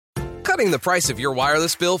Cutting the price of your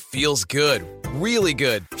wireless bill feels good. Really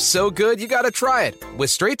good. So good, you gotta try it. With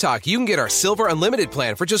Straight Talk, you can get our Silver Unlimited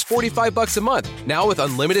plan for just $45 a month. Now with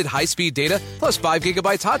unlimited high-speed data, plus 5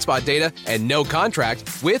 gigabytes hotspot data, and no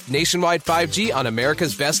contract, with nationwide 5G on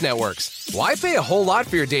America's best networks. Why pay a whole lot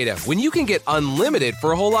for your data when you can get unlimited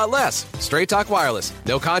for a whole lot less? Straight Talk Wireless.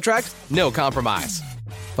 No contract, no compromise.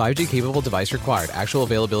 5G capable device required. Actual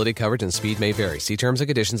availability, coverage, and speed may vary. See terms and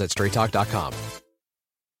conditions at straighttalk.com.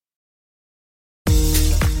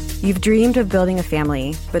 You've dreamed of building a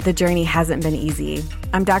family, but the journey hasn't been easy.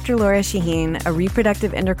 I'm Dr. Laura Shaheen, a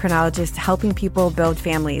reproductive endocrinologist helping people build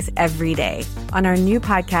families every day. On our new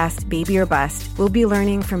podcast, Baby or Bust, we'll be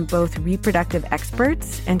learning from both reproductive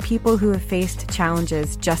experts and people who have faced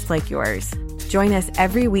challenges just like yours. Join us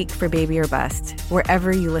every week for Baby or Bust,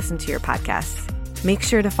 wherever you listen to your podcasts. Make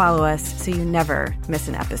sure to follow us so you never miss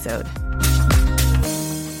an episode.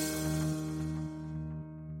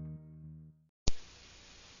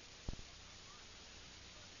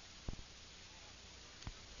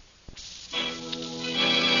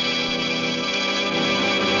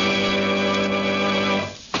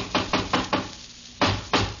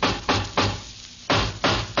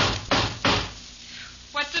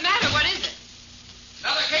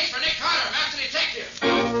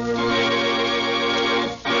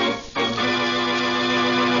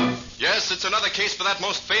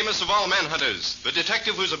 Most famous of all manhunters, the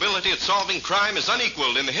detective whose ability at solving crime is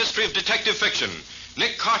unequaled in the history of detective fiction.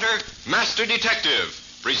 Nick Carter, Master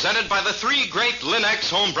Detective, presented by the three great Linex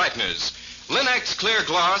home brighteners. Linex Clear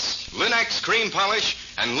Gloss, Linex Cream Polish,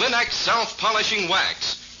 and Linex Self-Polishing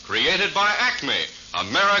Wax. Created by Acme,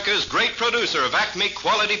 America's great producer of Acme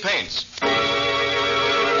quality paints.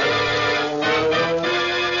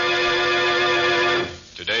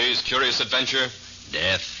 Today's curious adventure,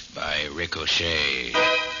 Death by Richochet,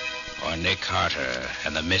 or Nick Carter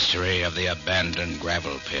and the mystery of the abandoned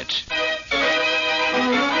gravel pit.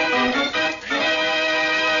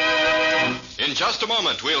 In just a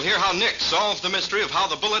moment, we'll hear how Nick solved the mystery of how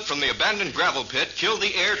the bullet from the abandoned gravel pit killed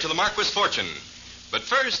the heir to the Marquis' fortune. But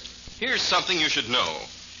first, here's something you should know.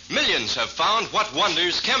 Millions have found what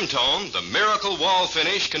wonders Chemtone, the miracle wall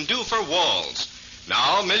finish, can do for walls.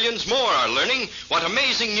 Now, millions more are learning what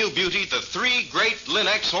amazing new beauty the three great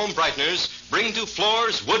Linex home brighteners bring to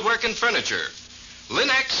floors, woodwork, and furniture.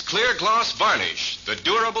 Linex Clear Gloss Varnish, the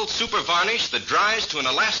durable super varnish that dries to an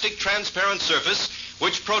elastic, transparent surface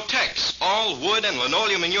which protects all wood and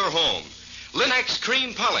linoleum in your home. Linex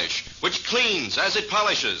Cream Polish, which cleans as it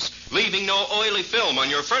polishes, leaving no oily film on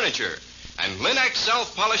your furniture. And Linex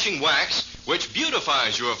Self-Polishing Wax, which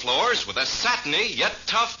beautifies your floors with a satiny yet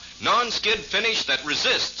tough non-skid finish that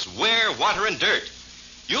resists wear, water, and dirt.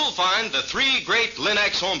 You'll find the three great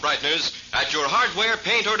Linex home brighteners at your hardware,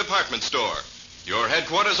 paint, or department store. Your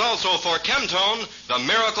headquarters also for Chemtone, the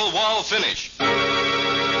miracle wall finish.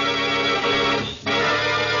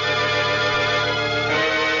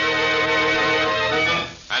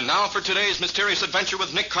 And now for today's mysterious adventure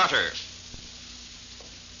with Nick Carter.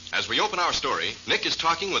 As we open our story, Nick is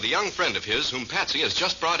talking with a young friend of his whom Patsy has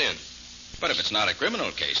just brought in. But if it's not a criminal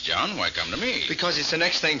case, John, why come to me? Because it's the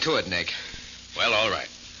next thing to it, Nick. Well, all right.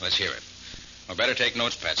 Let's hear it. We'd better take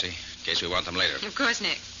notes, Patsy, in case we want them later. Of course,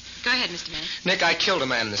 Nick. Go ahead, Mr. Man. Nick, I killed a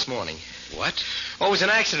man this morning. What? Oh, it was an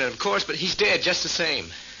accident, of course, but he's dead just the same.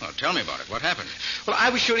 Well, tell me about it. What happened? Well, I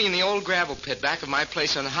was shooting in the old gravel pit back of my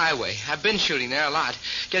place on the highway. I've been shooting there a lot,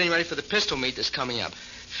 getting ready for the pistol meet that's coming up.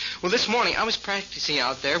 Well, this morning I was practicing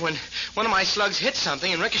out there when one of my slugs hit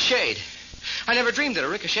something and ricocheted. I never dreamed that a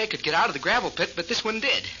ricochet could get out of the gravel pit, but this one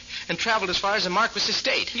did, and traveled as far as the Marquis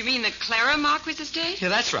estate. You mean the Clara Marquis estate? Yeah,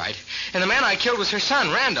 that's right. And the man I killed was her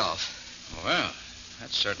son, Randolph. Well, that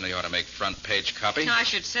certainly ought to make front page copy. I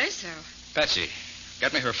should say so. Patsy,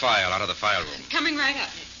 get me her file out of the file room. Coming right up,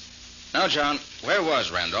 Nick. Now, John, where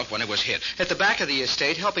was Randolph when it was hit? At the back of the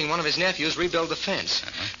estate, helping one of his nephews rebuild the fence.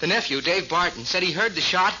 The nephew, Dave Barton, said he heard the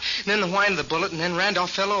shot, and then the whine of the bullet, and then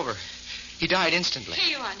Randolph fell over. He died instantly.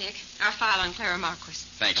 Here you are, Nick. Our file on Clara Marquis.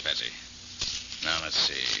 Thanks, Patsy. Now, let's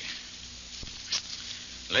see.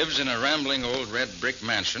 Lives in a rambling old red brick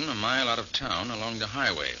mansion a mile out of town along the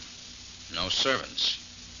highway. No servants.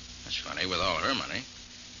 That's funny, with all her money.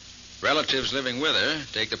 Relatives living with her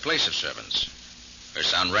take the place of servants. Her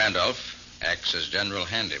son, Randolph, acts as general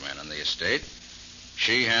handyman on the estate.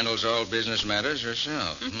 She handles all business matters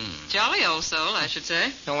herself. Jolly old soul, I should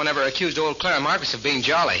say. No one ever accused old Clara Marquis of being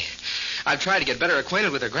jolly. I've tried to get better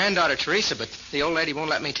acquainted with her granddaughter, Teresa, but the old lady won't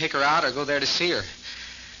let me take her out or go there to see her.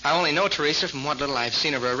 I only know Teresa from what little I've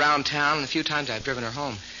seen of her around town and the few times I've driven her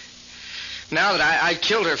home. Now that I've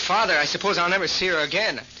killed her father, I suppose I'll never see her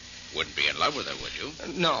again. Wouldn't be in love with her, would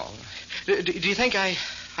you? No. Do you think I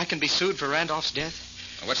can be sued for Randolph's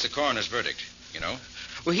death? What's the coroner's verdict? You know?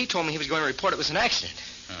 Well, he told me he was going to report it was an accident.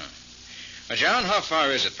 Now, John, how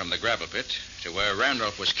far is it from the gravel pit to where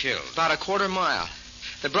Randolph was killed? About a quarter mile.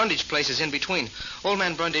 The Brundage place is in between. Old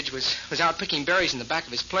man Brundage was out picking berries in the back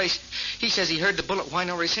of his place. He says he heard the bullet whine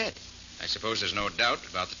over his head. I suppose there's no doubt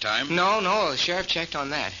about the time? No, the sheriff checked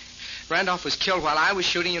on that. Randolph was killed while I was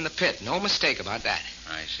shooting in the pit. No mistake about that.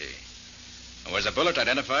 I see. Was the bullet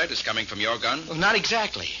identified as coming from your gun? Well, not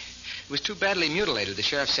exactly. It was too badly mutilated, the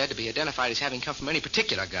sheriff said, to be identified as having come from any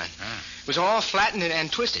particular gun. It was all flattened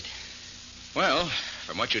and twisted. Well,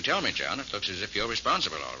 from what you tell me, John, it looks as if you're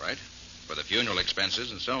responsible, all right. For the funeral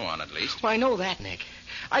expenses and so on, at least. Well, I know that, Nick.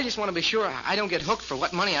 I just want to be sure I don't get hooked for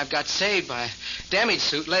what money I've got saved by a damage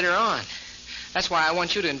suit later on. That's why I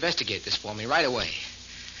want you to investigate this for me right away.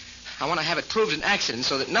 I want to have it proved an accident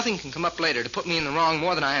so that nothing can come up later to put me in the wrong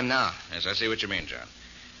more than I am now. Yes, I see what you mean, John.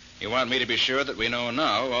 You want me to be sure that we know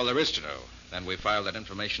now all there is to know. Then we file that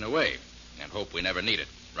information away and hope we never need it,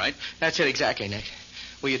 right? That's it exactly, Nick.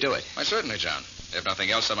 Will you do it? Why, certainly, John. If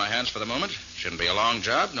nothing else on my hands for the moment, shouldn't be a long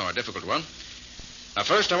job nor a difficult one. Now,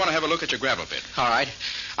 first, I want to have a look at your gravel pit. All right.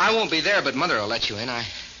 I won't be there, but Mother will let you in.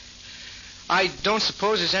 I don't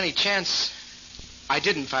suppose there's any chance I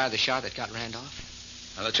didn't fire the shot that got Randolph.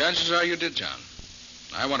 Now, the chances are you did, John.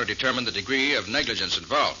 I want to determine the degree of negligence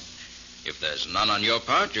involved. If there's none on your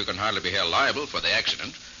part, you can hardly be held liable for the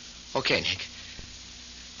accident. Okay, Nick.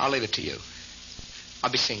 I'll leave it to you.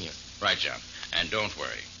 I'll be seeing you. Right, John. And don't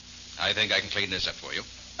worry. I think I can clean this up for you.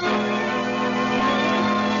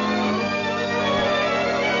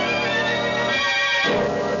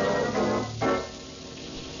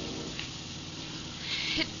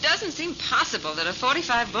 It doesn't seem possible that a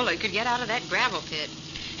 .45 bullet could get out of that gravel pit.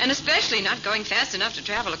 And especially not going fast enough to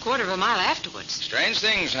travel a quarter of a mile afterwards. Strange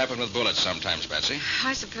things happen with bullets sometimes, Betsy.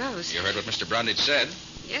 I suppose. You heard what Mr. Brundage said?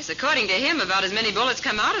 Yes, according to him, about as many bullets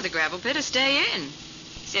come out of the gravel pit as stay in.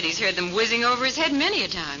 He said he's heard them whizzing over his head many a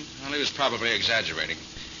time. Well, he was probably exaggerating.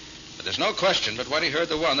 But there's no question but what he heard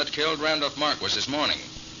the one that killed Randolph Marquis this morning.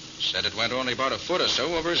 Said it went only about a foot or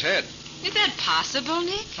so over his head. Is that possible,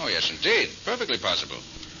 Nick? Oh, yes, indeed. Perfectly possible.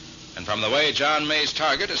 And from the way John May's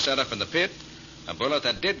target is set up in the pit, a bullet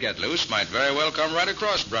that did get loose might very well come right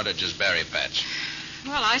across Brundage's berry patch.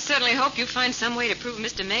 Well, I certainly hope you find some way to prove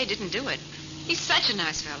Mr. May didn't do it. He's such a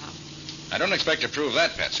nice fellow. I don't expect to prove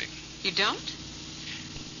that, Patsy. You don't?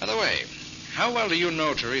 By the way, how well do you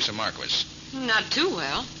know Teresa Marquis? Not too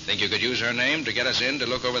well. Think you could use her name to get us in to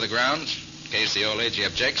look over the grounds, in case the old lady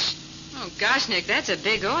objects? Oh, gosh, Nick, that's a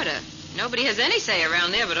big order. Nobody has any say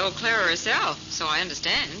around there but old Clara herself, so I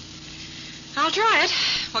understand. I'll try it.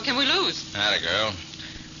 What can we lose? Atta girl.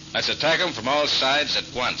 Let's attack them from all sides at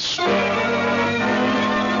once.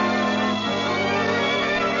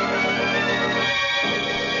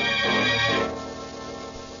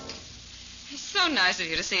 It's so nice of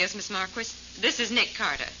you to see us, Miss Marquis. This is Nick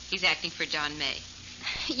Carter. He's acting for John May.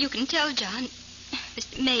 You can tell John,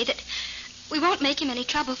 Mr. May, that we won't make him any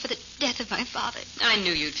trouble for the death of my father. I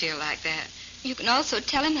knew you'd feel like that. You can also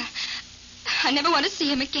tell him I never want to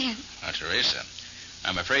see him again. Now, Teresa,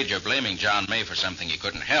 I'm afraid you're blaming John May for something he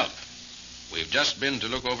couldn't help. We've just been to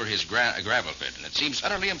look over his gravel pit, and it seems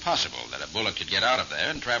utterly impossible that a bullet could get out of there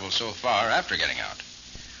and travel so far after getting out.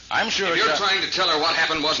 I'm sure... If you're trying to tell her what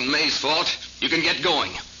happened wasn't May's fault, you can get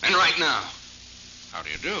going. And right now. How do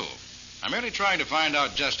you do? I'm merely trying to find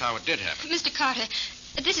out just how it did happen. Mr. Carter,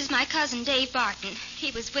 this is my cousin, Dave Barton.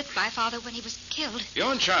 He was with my father when he was killed.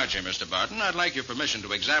 You're in charge here, Mr. Barton. I'd like your permission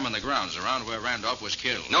to examine the grounds around where Randolph was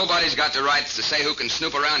killed. Nobody's got the rights to say who can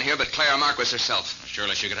snoop around here but Clara Marquis herself.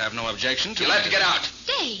 Surely she could have no objection to... You'll have to get out.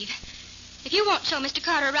 Dave, if you won't show Mr.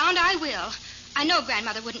 Carter around, I will. I know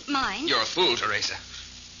Grandmother wouldn't mind. You're a fool, Teresa.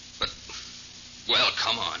 But, well,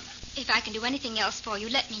 come on. If I can do anything else for you,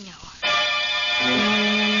 let me know.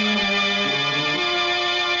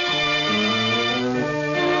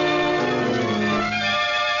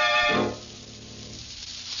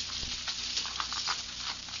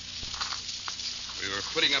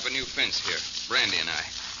 Putting up a new fence here, Brandy and I.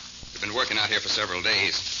 We've been working out here for several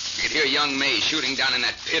days. We could hear young May shooting down in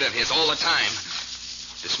that pit of his all the time.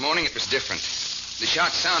 This morning it was different. The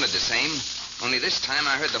shot sounded the same, only this time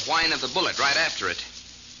I heard the whine of the bullet right after it.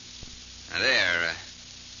 Now there,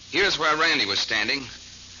 here's where Randy was standing.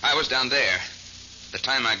 I was down there. The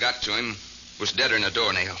time I got to him was deader than a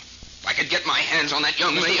doornail. If I could get my hands on that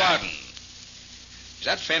young May... Mr. Barton, is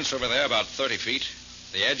that fence over there about 30 feet?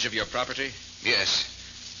 The edge of your property? Yes.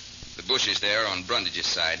 The bushes there on Brundage's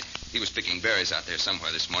side. He was picking berries out there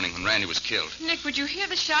somewhere this morning when Randy was killed. Nick, would you hear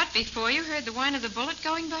the shot before you heard the whine of the bullet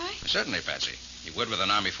going by? Certainly, Patsy. You would with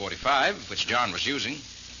an Army .45, which John was using.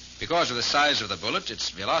 Because of the size of the bullet, its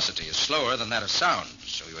velocity is slower than that of sound,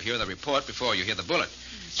 so you'll hear the report before you hear the bullet.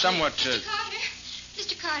 Somewhat,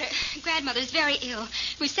 Mr. Carter, Grandmother's very ill.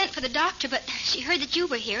 We sent for the doctor, but she heard that you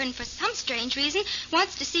were here and for some strange reason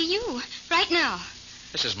wants to see you right now.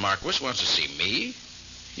 Mrs. Marquis wants to see me?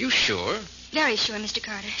 You sure? Very sure, Mr.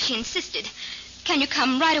 Carter. She insisted. Can you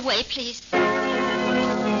come right away, please?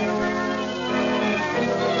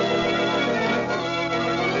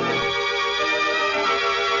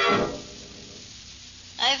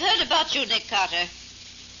 I've heard about you, Nick Carter.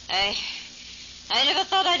 I never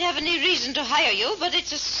thought I'd have any reason to hire you, but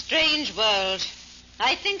it's a strange world.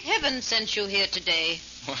 I think heaven sent you here today.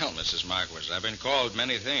 Well, Mrs. Marquis, I've been called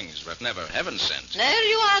many things, but never heaven sent. There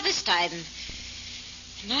you are this time.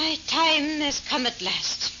 My time has come at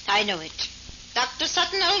last. I know it. Dr.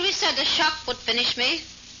 Sutton always said a shock would finish me,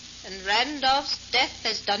 and Randolph's death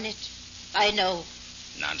has done it. I know.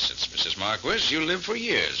 Nonsense, Mrs. Marquis. You live for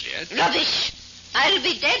years yet. Rubbish. I'll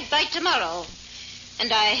be dead by tomorrow.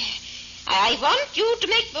 And I want you to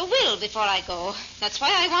make a will before I go. That's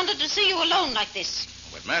why I wanted to see you alone like this.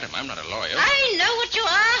 But, madam, I'm not a lawyer. I know what you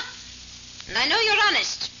are. And I know you're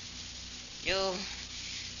honest.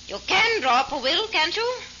 You can draw up a will, can't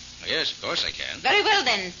you? Yes, of course I can. Very well,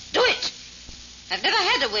 then. Do it. I've never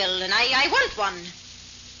had a will, and I want one.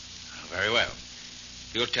 Very well.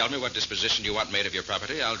 You'll tell me what disposition you want made of your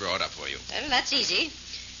property. I'll draw it up for you. Well, that's easy.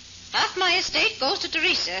 Half my estate goes to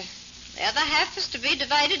Teresa. The other half is to be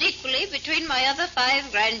divided equally between my other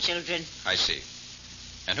 5 grandchildren. I see.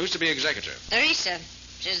 And who's to be executor? Teresa.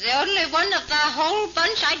 She's the only one of the whole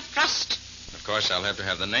bunch I'd trust. Of course, I'll have to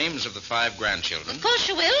have the names of the 5 grandchildren. Of course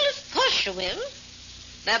you will. Of course you will.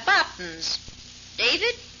 They're Bartons.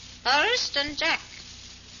 David, Forrest, and Jack.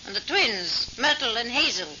 And the twins, Myrtle and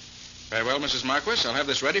Hazel. Very well, Mrs. Marquis. I'll have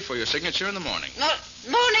this ready for your signature in the morning. No,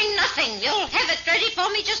 morning nothing. You'll have it ready for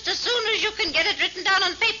me just as soon as you can get it written down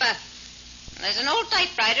on paper. There's an old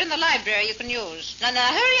typewriter in the library you can use. Now,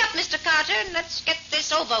 hurry up, Mr. Carter, and let's get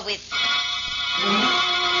this over with.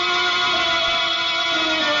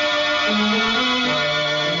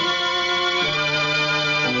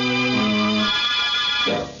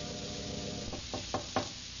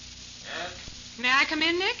 May I come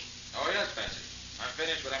in, Nick? Oh, yes, Patsy. I'm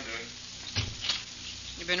finished what I'm doing.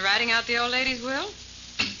 You've been writing out the old lady's will?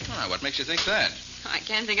 Ah, what makes you think that? I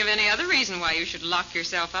can't think of any other reason why you should lock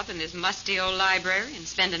yourself up in this musty old library and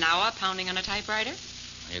spend an hour pounding on a typewriter.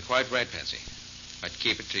 You're quite right, Patsy. But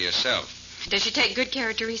keep it to yourself. Does she take good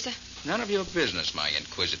care of Teresa? None of your business, my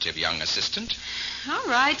inquisitive young assistant. All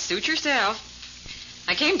right, suit yourself.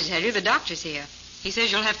 I came to tell you the doctor's here. He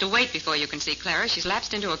says you'll have to wait before you can see Clara. She's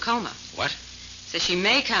lapsed into a coma. What? Says she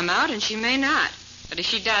may come out and she may not. But if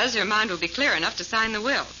she does, her mind will be clear enough to sign the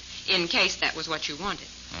will, in case that was what you wanted.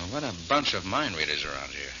 Oh, what a bunch of mind readers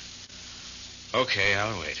around here. Okay,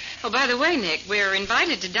 I'll wait. Oh, by the way, Nick, we're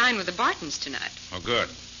invited to dine with the Bartons tonight. Oh, good.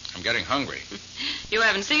 I'm getting hungry. You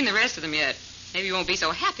haven't seen the rest of them yet. Maybe you won't be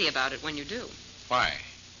so happy about it when you do. Why?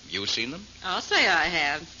 You seen them? I'll say I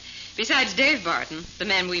have. Besides Dave Barton, the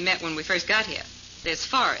man we met when we first got here, there's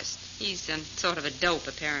Forrest. He's sort of a dope,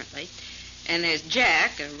 apparently. And there's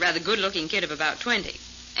Jack, a rather good-looking kid of about 20.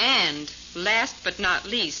 And, last but not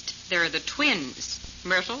least, there are the twins,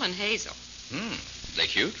 Myrtle and Hazel. They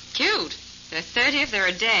cute? Cute. They're 30 if they're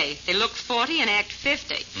a day. They look 40 and act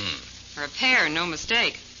 50. They're a pair, no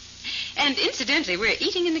mistake. And incidentally, we're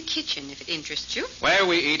eating in the kitchen, if it interests you. Where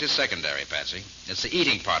we eat is secondary, Patsy. It's the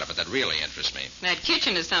eating part of it that really interests me. That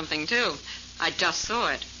kitchen is something, too. I just saw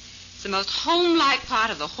it. It's the most home-like part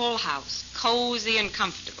of the whole house. Cozy and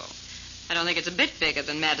comfortable. I don't think it's a bit bigger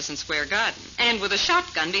than Madison Square Garden. And with a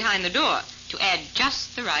shotgun behind the door to add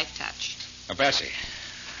just the right touch. Now, Patsy,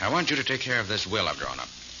 I want you to take care of this will I've drawn up.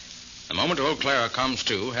 The moment old Clara comes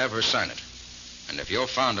to, have her sign it. And if you're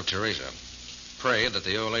fond of Teresa, pray that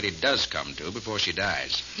the old lady does come to before she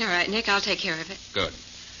dies. All right, Nick, I'll take care of it. Good.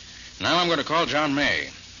 Now I'm going to call John May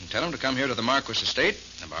and tell him to come here to the Marquis estate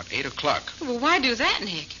about 8 o'clock. Well, why do that,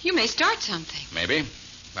 Nick? You may start something. Maybe,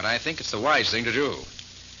 but I think it's the wise thing to do.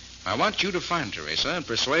 I want you to find Teresa and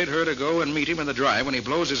persuade her to go and meet him in the drive when he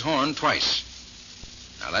blows his horn twice.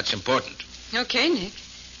 Now, that's important. Okay, Nick.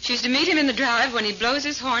 She's to meet him in the drive when he blows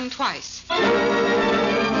his horn twice.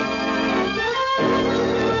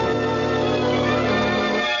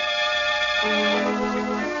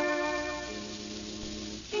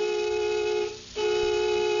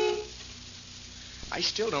 I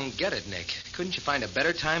still don't get it, Nick. Couldn't you find a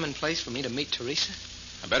better time and place for me to meet Teresa?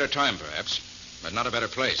 A better time, perhaps, but not a better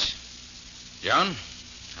place. John,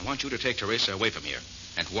 I want you to take Teresa away from here.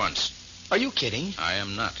 At once. Are you kidding? I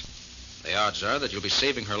am not. The odds are that you'll be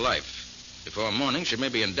saving her life. Before morning, she may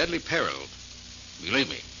be in deadly peril. Believe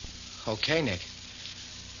me. Okay, Nick.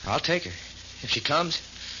 I'll take her. If she comes.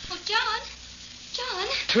 Oh, John. John.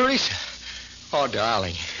 Teresa. Oh,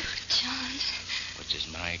 darling. John. Which is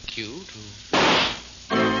my cue to...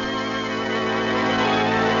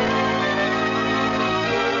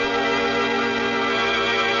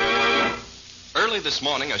 Early this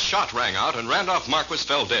morning, a shot rang out and Randolph Marquis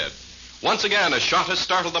fell dead. Once again, a shot has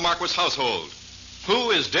startled the Marquis household.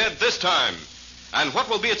 Who is dead this time? And what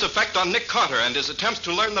will be its effect on Nick Carter and his attempts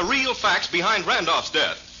to learn the real facts behind Randolph's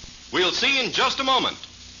death? We'll see in just a moment.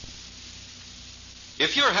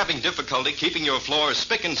 If you're having difficulty keeping your floors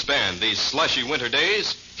spick and span these slushy winter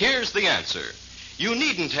days, here's the answer. You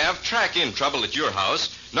needn't have track-in trouble at your house,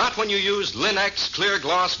 not when you use Linex Clear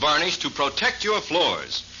Gloss Varnish to protect your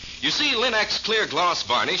floors. You see, Linex Clear Gloss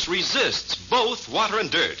Varnish resists both water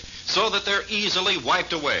and dirt so that they're easily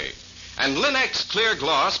wiped away. And Linex Clear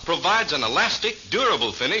Gloss provides an elastic,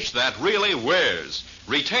 durable finish that really wears,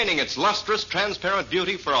 retaining its lustrous, transparent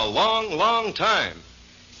beauty for a long, long time.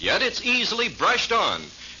 Yet it's easily brushed on,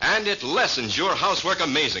 and it lessens your housework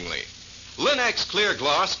amazingly. Linex Clear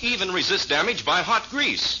Gloss even resists damage by hot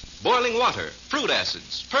grease, boiling water, fruit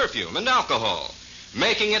acids, perfume, and alcohol,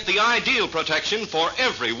 making it the ideal protection for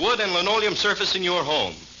every wood and linoleum surface in your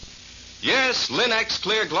home. Yes, Linex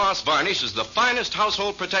Clear Gloss Varnish is the finest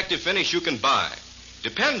household protective finish you can buy.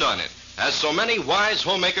 Depend on it, as so many wise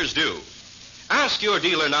homemakers do. Ask your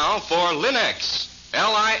dealer now for Linex,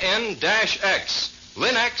 Lin-X,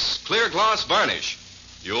 Linex Clear Gloss Varnish.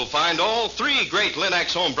 You'll find all three great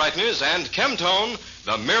Linex home brighteners and Chemtone,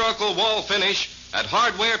 the miracle wall finish, at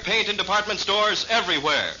hardware, paint, and department stores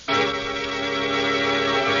everywhere.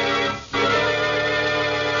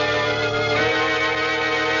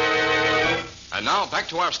 And now, back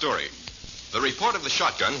to our story. The report of the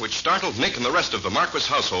shotgun, which startled Nick and the rest of the Marquis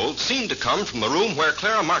household, seemed to come from the room where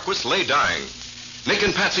Clara Marquis lay dying. Nick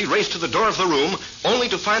and Patsy raced to the door of the room, only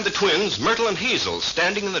to find the twins, Myrtle and Hazel,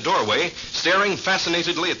 standing in the doorway, staring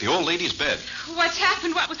fascinatedly at the old lady's bed. What's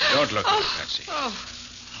happened? What was... Don't look at her, Patsy. Oh.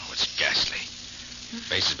 Oh, it's ghastly. Her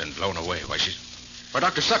face has been blown away. Why, she's... Why,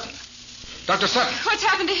 Dr. Sutton. Dr. Sutton. What's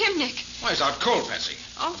happened to him, Nick? Why, he's out cold, Patsy.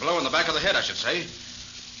 Oh. A blow in the back of the head, I should say.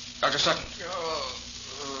 Dr. Sutton.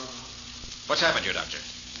 What's happened to you, Doctor?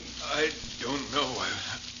 I don't know.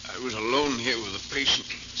 I was alone here with a patient.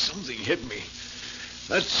 Something hit me.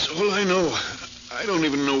 That's all I know. I don't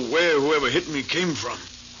even know where whoever hit me came from.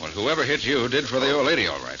 Well, whoever hit you did for the old lady,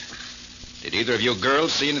 all right. Did either of you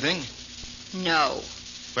girls see anything? No.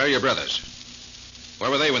 Where are your brothers?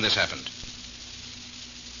 Where were they when this happened?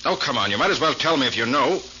 Oh, come on. You might as well tell me if you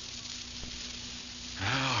know.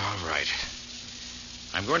 Oh, all right.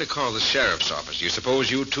 I'm going to call the sheriff's office. Do you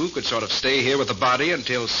suppose you two could sort of stay here with the body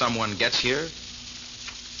until someone gets here?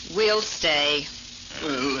 We'll stay.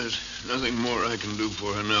 Well, there's nothing more I can do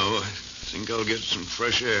for her now. I think I'll get some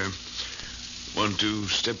fresh air. Want to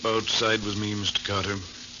step outside with me, Mr. Carter?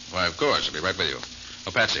 Why, of course. I'll be right with you.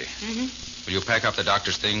 Oh, Patsy. Mm-hmm. Will you pack up the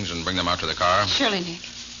doctor's things and bring them out to the car? Surely, Nick.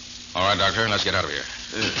 All right, Doctor. Let's get out of here.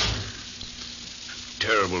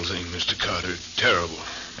 Terrible thing, Mr. Carter. Terrible.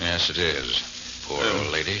 Yes, it is. Poor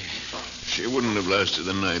old lady. She wouldn't have lasted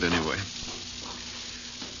the night anyway.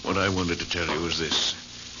 What I wanted to tell you was this.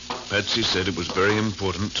 Patsy said it was very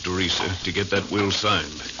important to Teresa to get that will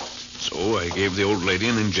signed. So I gave the old lady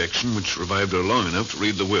an injection which revived her long enough to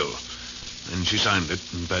read the will. And she signed it,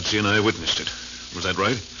 and Patsy and I witnessed it. Was that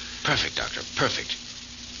right? Perfect, Doctor. Perfect.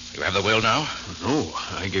 You have the will now? No,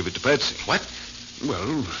 I gave it to Patsy. What?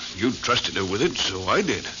 Well, you trusted her with it, so I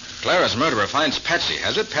did. Clara's murderer finds Patsy,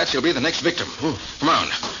 has it? Patsy will be the next victim. Oh. Come on.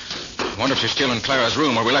 I wonder if she's still in Clara's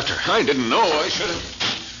room where we left her. I didn't know. I should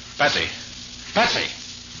have... Patsy. Patsy.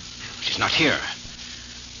 She's not here.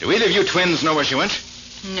 Do either of you twins know where she went?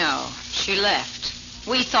 No, she left.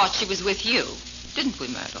 We thought she was with you. Didn't we,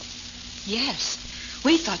 Myrtle? Yes.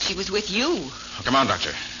 We thought she was with you. Oh, come on,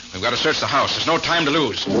 Doctor. We've got to search the house. There's no time to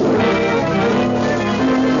lose.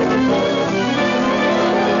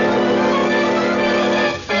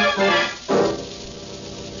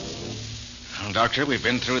 Well, Doctor, we've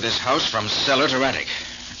been through this house from cellar to attic.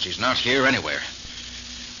 She's not here anywhere.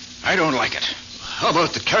 I don't like it. How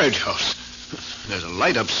about the carriage house? There's a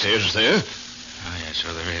light upstairs there. Oh, yes,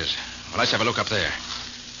 so there is. Well, let's have a look up there.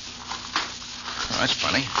 Oh, that's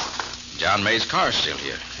funny. John May's car's still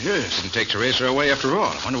here. Yes. Didn't take Teresa away after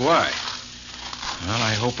all. I wonder why. Well,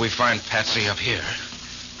 I hope we find Patsy up here.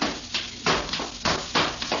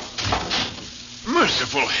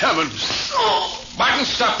 Merciful heavens. Oh, Martin,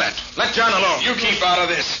 stop that. Let John alone. You keep out of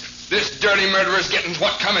this. This dirty murderer's getting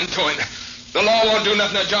what coming to him. The law won't do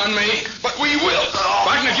nothing to John May, but we will.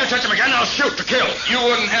 Barton, if you touch him again, I'll shoot to kill. You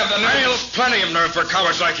wouldn't have the nerve. There's plenty of nerve for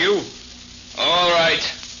cowards like you. All right.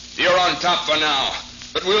 You're on top for now.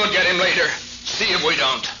 But we'll get him later. See if we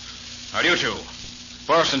don't. How do you two?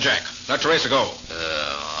 Forrest and Jack, let Teresa go.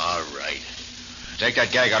 All right. Take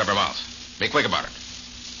that gag out of her mouth. Be quick about it.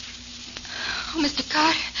 Oh, Mr.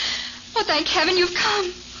 Carter. Oh, thank heaven you've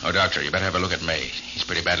come. Oh, Doctor, you better have a look at May. He's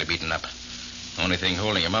pretty badly beaten up. Only thing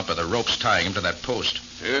holding him up are the ropes tying him to that post.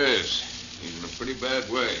 Yes, he's in a pretty bad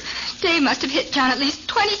way. Dave must have hit John at least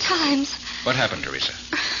 20 times. What happened, Teresa?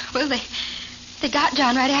 Well, they got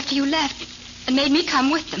John right after you left and made me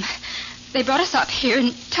come with them. They brought us up here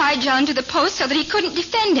and tied John to the post so that he couldn't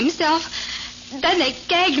defend himself. Then they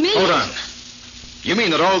gagged me. Hold on. You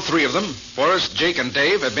mean that all three of them, Forrest, Jake, and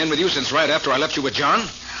Dave, have been with you since right after I left you with John?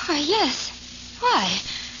 Why, yes. Why?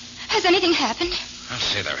 Has anything happened? I'll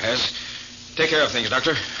say there has. Take care of things,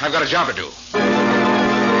 Doctor. I've got a job to do.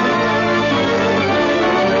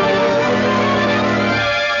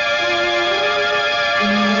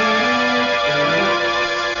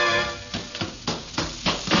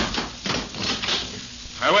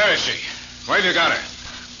 Where is she? Where have you got her?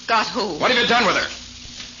 Got who? What have you done with her?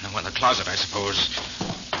 Oh, in the closet, I suppose.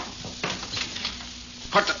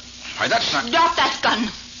 What the... Why, that's not... Drop that gun.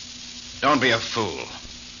 Don't be a fool.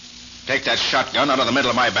 Take that shotgun out of the middle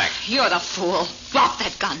of my back. You're the fool. Drop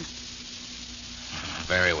that gun.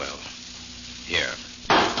 Very well. Here.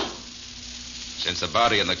 Since the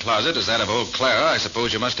body in the closet is that of old Clara, I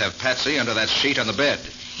suppose you must have Patsy under that sheet on the bed.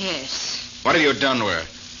 Yes. What have you done to her?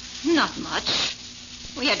 Not much.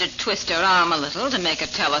 We had to twist her arm a little to make her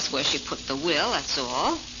tell us where she put the will, that's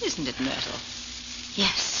all. Isn't it, Myrtle?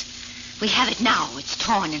 Yes. We have it now. It's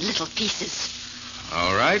torn in little pieces.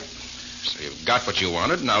 All right. So you've got what you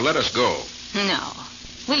wanted. Now let us go. No.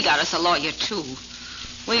 We got us a lawyer, too.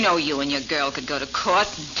 We know you and your girl could go to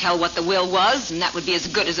court and tell what the will was, and that would be as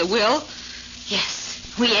good as a will.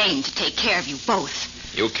 Yes. We aim to take care of you both.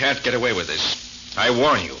 You can't get away with this. I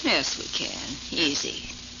warn you. Yes, we can. Easy.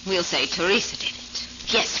 We'll say Teresa did it.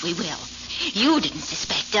 Yes, we will. You didn't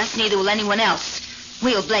suspect us, neither will anyone else.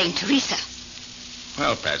 We'll blame Teresa.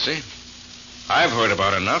 Well, Patsy, I've heard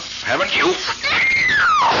about enough, haven't you?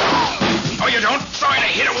 Oh, you don't? Sorry to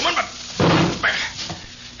hit a woman, but...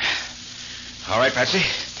 All right, Patsy.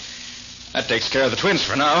 That takes care of the twins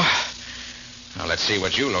for now. Now, let's see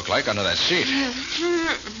what you look like under that sheet.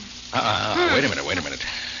 Wait a minute.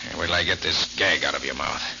 Wait till I get this gag out of your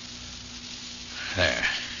mouth. There.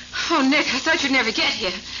 Oh, Nick, I thought you'd never get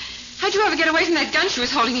here. How'd you ever get away from that gun she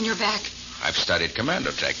was holding in your back? I've studied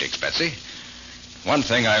commando tactics, Patsy. One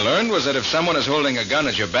thing I learned was that if someone is holding a gun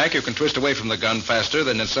at your back, you can twist away from the gun faster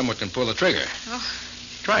than if someone can pull the trigger. Oh.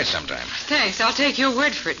 Try it sometime. Thanks. I'll take your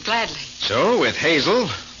word for it gladly. So, with Hazel,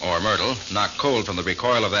 or Myrtle, knocked cold from the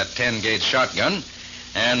recoil of that 10-gauge shotgun,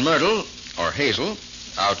 and Myrtle, or Hazel,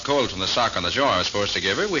 out cold from the sock on the jaw I was supposed to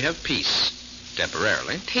give her, we have peace.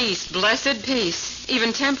 Temporarily. Peace. Blessed peace.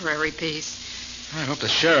 Even temporary peace. I hope the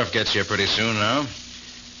sheriff gets here pretty soon now.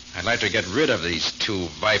 I'd like to get rid of these two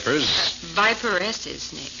vipers.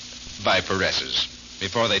 Viperesses, Nick. Viperesses.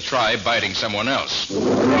 Before they try biting someone else.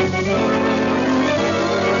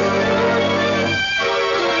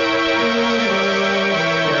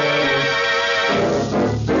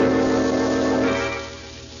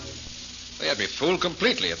 They had me fooled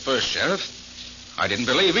completely at first, Sheriff. I didn't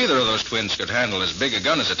believe either of those twins could handle as big a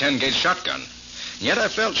gun as a 10-gauge shotgun. And yet I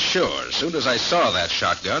felt sure, as soon as I saw that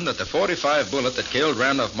shotgun, that the .45 bullet that killed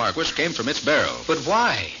Randolph Marquis came from its barrel. But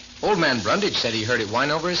why? Old man Brundage said he heard it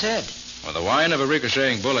whine over his head. Well, the whine of a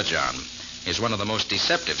ricocheting bullet, John, is one of the most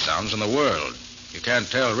deceptive sounds in the world. You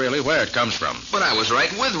can't tell really where it comes from. But I was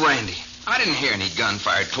right with Randy. I didn't hear any gun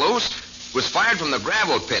fired close. It was fired from the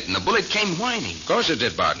gravel pit, and the bullet came whining. Of course it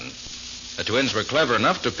did, Barton. The twins were clever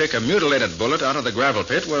enough to pick a mutilated bullet out of the gravel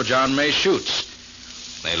pit where John May shoots.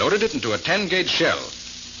 They loaded it into a 10-gauge shell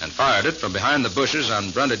and fired it from behind the bushes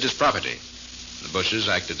on Brundage's property. The bushes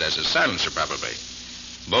acted as a silencer, probably.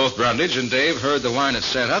 Both Brundage and Dave heard the whine it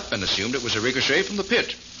set up and assumed it was a ricochet from the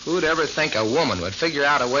pit. Who'd ever think a woman would figure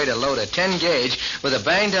out a way to load a 10-gauge with a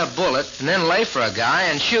banged-up bullet and then lay for a guy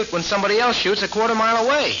and shoot when somebody else shoots a quarter-mile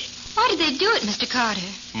away? Why did they do it, Mr. Carter?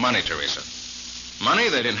 Money, Teresa. Money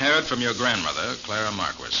they'd inherit from your grandmother, Clara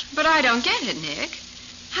Marquis. But I don't get it, Nick.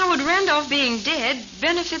 How would Randolph being dead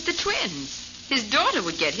benefit the twins? His daughter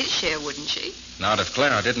would get his share, wouldn't she? Not if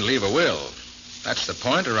Clara didn't leave a will. That's the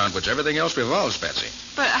point around which everything else revolves, Patsy.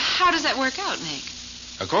 But how does that work out, Nick?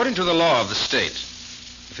 According to the law of the state,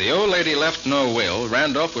 if the old lady left no will,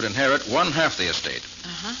 Randolph would inherit one half the estate.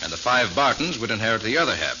 And the 5 Bartons would inherit the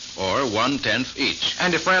other half, or 1/10 each.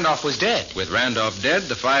 And if Randolph was dead? With Randolph dead,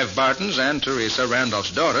 the 5 Bartons and Teresa,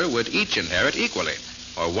 Randolph's daughter, would each inherit equally,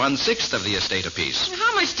 or 1/6 of the estate apiece.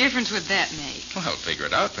 How much difference would that make? Well, figure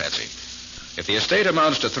it out, Patsy. If the estate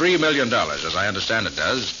amounts to $3 million, as I understand it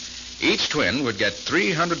does, each twin would get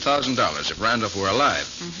 $300,000 if Randolph were alive.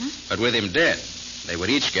 But with him dead, they would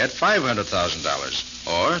each get $500,000,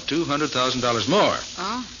 or $200,000 more.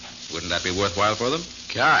 Oh. Wouldn't that be worthwhile for them?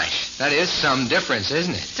 Gosh, that is some difference,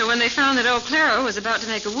 isn't it? So when they found that old Clara was about to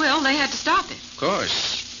make a will, they had to stop it. Of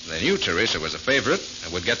course. They knew Teresa was a favorite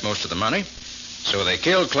and would get most of the money. So they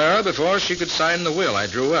killed Clara before she could sign the will I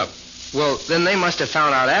drew up. Well, then they must have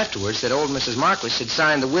found out afterwards that old Mrs. Marquis had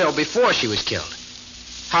signed the will before she was killed.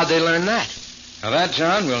 How'd they learn that? Now that,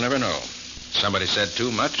 John, we'll never know. Somebody said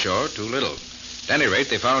too much or too little. At any rate,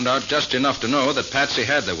 they found out just enough to know that Patsy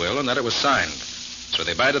had the will and that it was signed. So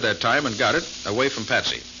they bided their time and got it away from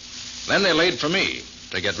Patsy. Then they laid for me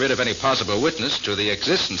to get rid of any possible witness to the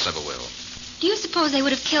existence of a will. Do you suppose they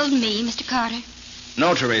would have killed me, Mr. Carter?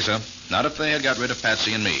 No, Teresa. Not if they had got rid of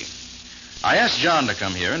Patsy and me. I asked John to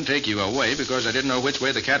come here and take you away because I didn't know which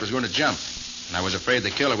way the cat was going to jump. And I was afraid the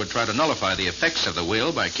killer would try to nullify the effects of the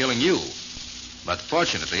will by killing you. But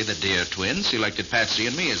fortunately, the dear twin selected Patsy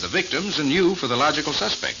and me as the victims and you for the logical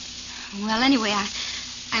suspect. Well, anyway,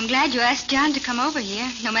 I'm glad you asked John to come over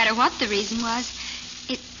here, no matter what the reason was.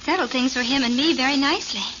 It settled things for him and me very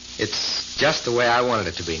nicely. It's just the way I wanted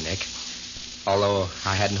it to be, Nick. Although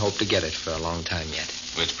I hadn't hoped to get it for a long time yet.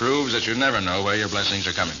 Which proves that you never know where your blessings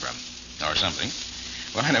are coming from. Or something.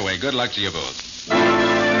 Well, anyway, good luck to you both.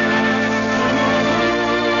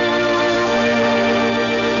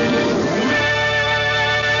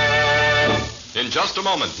 In just a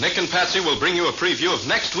moment, Nick and Patsy will bring you a preview of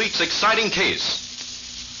next week's exciting case.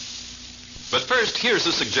 But first, here's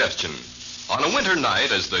a suggestion. On a winter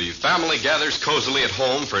night, as the family gathers cozily at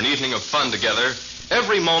home for an evening of fun together,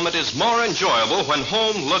 every moment is more enjoyable when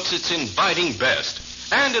home looks its inviting best.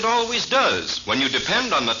 And it always does when you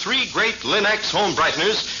depend on the 3 great Linex home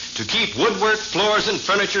brighteners to keep woodwork, floors, and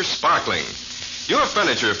furniture sparkling. Your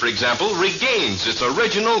furniture, for example, regains its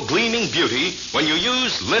original gleaming beauty when you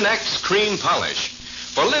use Linex cream polish.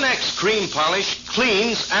 For Linex cream polish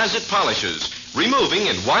cleans as it polishes, removing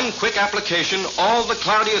in one quick application all the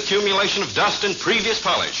cloudy accumulation of dust and previous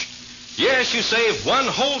polish. Yes, you save one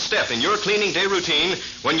whole step in your cleaning day routine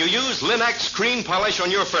when you use Linex cream polish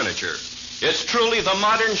on your furniture. It's truly the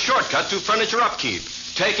modern shortcut to furniture upkeep,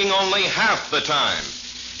 taking only half the time.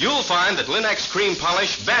 You'll find that Linex cream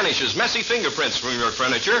polish banishes messy fingerprints from your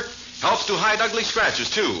furniture, helps to hide ugly scratches,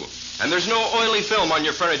 too. And there's no oily film on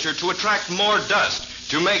your furniture to attract more dust,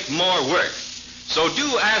 to make more work. So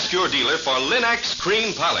do ask your dealer for Linex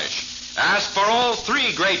cream polish. Ask for all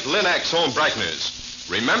 3 great Linex home brighteners.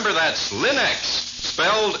 Remember, that's Linex,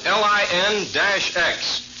 spelled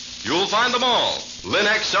Lin-X. You'll find them all.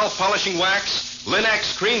 Linex self-polishing wax,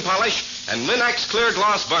 Linex cream polish, and Linex clear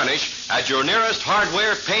gloss varnish at your nearest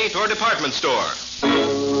hardware, paint, or department store.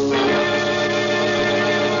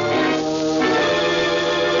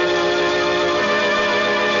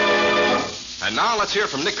 And now let's hear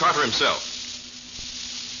from Nick Carter himself.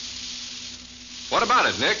 What about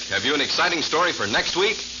it, Nick? Have you an exciting story for next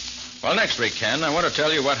week? Well, next week, Ken, I want to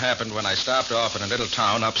tell you what happened when I stopped off in a little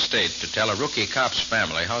town upstate to tell a rookie cop's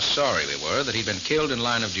family how sorry we were that he'd been killed in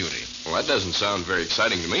line of duty. Well, that doesn't sound very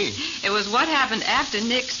exciting to me. It was what happened after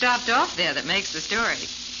Nick stopped off there that makes the story.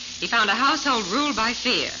 He found a household ruled by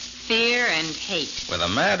fear and hate. With a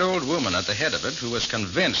mad old woman at the head of it who was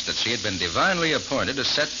convinced that she had been divinely appointed to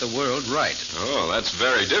set the world right. Oh, that's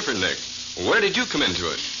very different, Nick. Where did you come into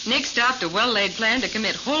it? Nick stopped a well-laid plan to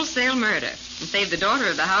commit wholesale murder and save the daughter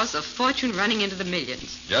of the house a fortune running into the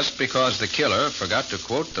millions. Just because the killer forgot to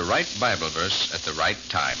quote the right Bible verse at the right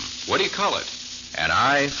time. What do you call it? An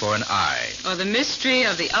eye for an eye. Or the mystery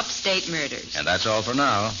of the upstate murders. And that's all for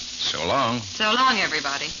now. So long. So long,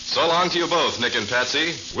 everybody. So long to you both, Nick and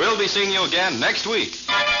Patsy. We'll be seeing you again next week.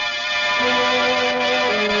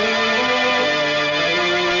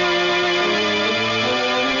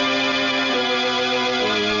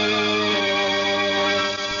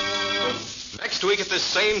 Next week at this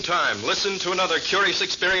same time, listen to another curious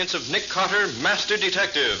experience of Nick Carter, Master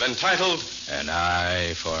Detective, entitled An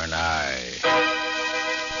Eye for an Eye.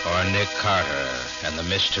 Or Nick Carter and the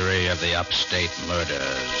Mystery of the Upstate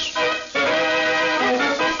Murders.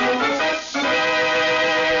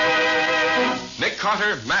 Nick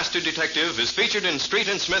Carter, Master Detective, is featured in Street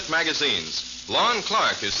and Smith magazines. Lon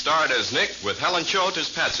Clark is starred as Nick with Helen Choate as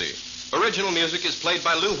Patsy. Original music is played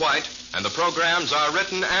by Lou White, and the programs are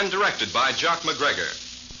written and directed by Jock McGregor.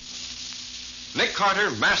 Nick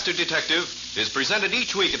Carter, Master Detective, is presented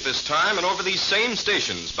each week at this time and over these same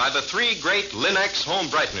stations by the three great Linex home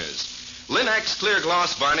brighteners. Linex Clear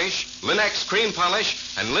Gloss Varnish, Linex Cream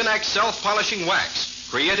Polish, and Linex Self-Polishing Wax,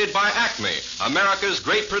 created by Acme, America's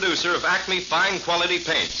great producer of Acme fine quality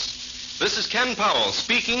paints. This is Ken Powell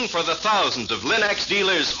speaking for the thousands of Linex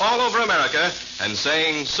dealers all over America and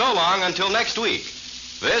saying so long until next week.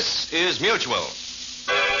 This is Mutual.